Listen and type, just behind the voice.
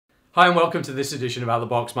Hi and welcome to this edition of Out of the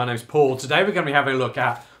Box. My name's Paul. Today we're going to be having a look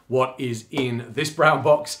at what is in this brown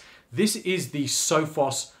box. This is the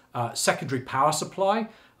Sophos secondary power supply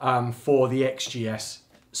for the XGS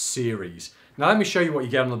series. Now let me show you what you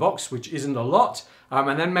get on the box, which isn't a lot,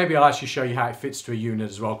 and then maybe I'll actually show you how it fits to a unit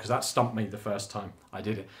as well, because that stumped me the first time I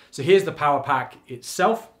did it. So here's the power pack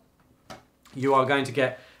itself. You are going to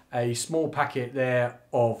get a small packet there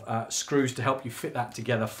of screws to help you fit that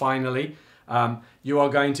together finally. You are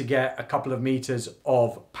going to get a couple of meters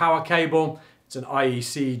of power cable. It's an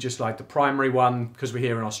IEC, just like the primary one, because we're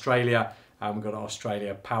here in Australia. We've got an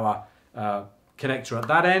Australia power connector at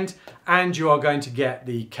that end. And you are going to get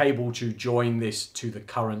the cable to join this to the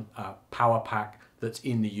current power pack that's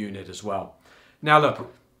in the unit as well. Now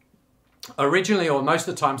look, originally, or most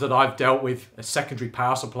of the times that I've dealt with secondary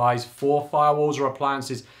power supplies for firewalls or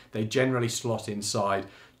appliances, they generally slot inside.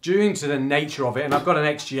 Due to the nature of it, and I've got an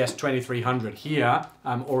XGS 2300 here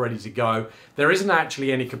all ready to go, there isn't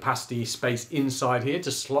actually any capacity space inside here to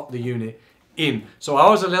slot the unit in. So I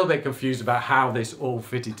was a little bit confused about how this all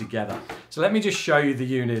fitted together. So let me just show you the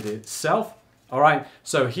unit itself. All right,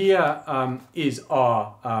 so here is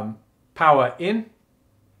our power in.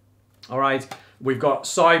 All right, we've got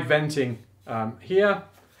side venting here.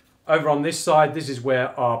 Over on this side, this is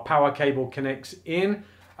where our power cable connects in.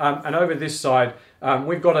 And over this side,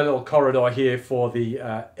 we've got a little corridor here for the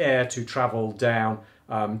air to travel down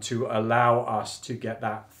to allow us to get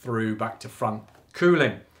that through back to front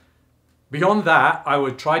cooling. Beyond that, I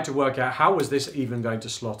would try to work out how was this even going to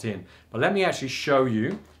slot in. But let me actually show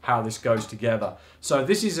you how this goes together. So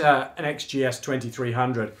this is an XGS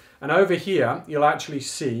 2300. And over here, you'll actually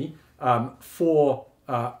see four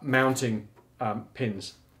mounting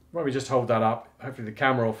pins. Let me just hold that up. Hopefully the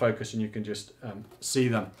camera will focus and you can just see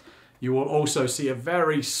them. You will also see a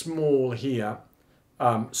very small here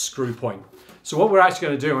screw point. So what we're actually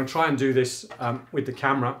going to do, and try and do this with the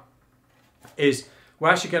camera, is we're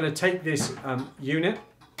actually going to take this unit.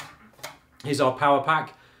 Here's our power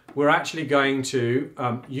pack. We're actually going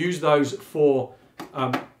to use those four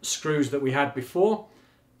screws that we had before.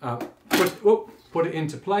 Put it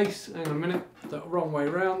into place. Hang on a minute, the wrong way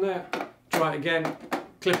around there. Try it again.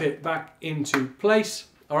 Clip it back into place.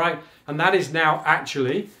 All right, and that is now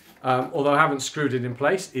actually, although I haven't screwed it in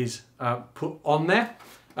place, is put on there.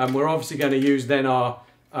 We're obviously going to use then our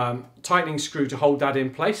tightening screw to hold that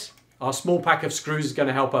in place. Our small pack of screws is going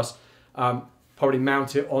to help us probably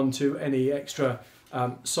mount it onto any extra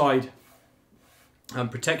side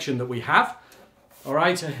protection that we have. All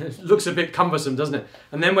right, it looks a bit cumbersome, doesn't it?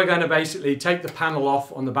 And then we're going to basically take the panel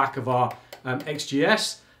off on the back of our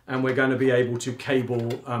XGS, and we're going to be able to cable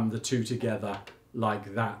the two together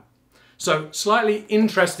like that. So slightly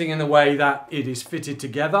interesting in the way that it is fitted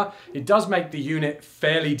together. It does make the unit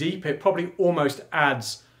fairly deep. It probably almost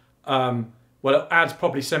adds, well, it adds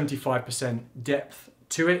probably 75% depth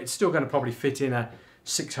to it. It's still going to probably fit in a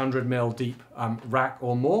 600mm deep rack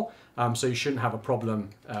or more, so you shouldn't have a problem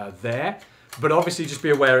there. But obviously just be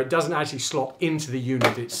aware it doesn't actually slot into the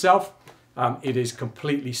unit itself. It is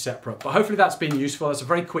completely separate. But hopefully that's been useful. That's a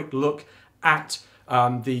very quick look at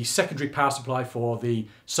the secondary power supply for the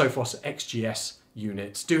Sophos XGS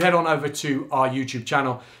units. Do head on over to our YouTube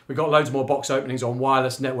channel. We've got loads more box openings on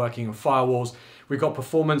wireless networking and firewalls. We've got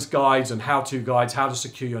performance guides and how-to guides, how to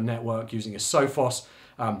secure your network using a Sophos,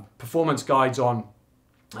 performance guides on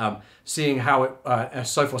seeing how a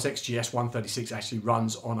Sophos XGS 136 actually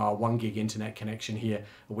runs on our 1 gig internet connection here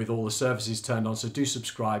with all the services turned on. So do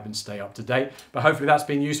subscribe and stay up to date. But hopefully that's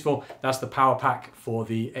been useful. That's the power pack for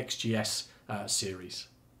the XGS series.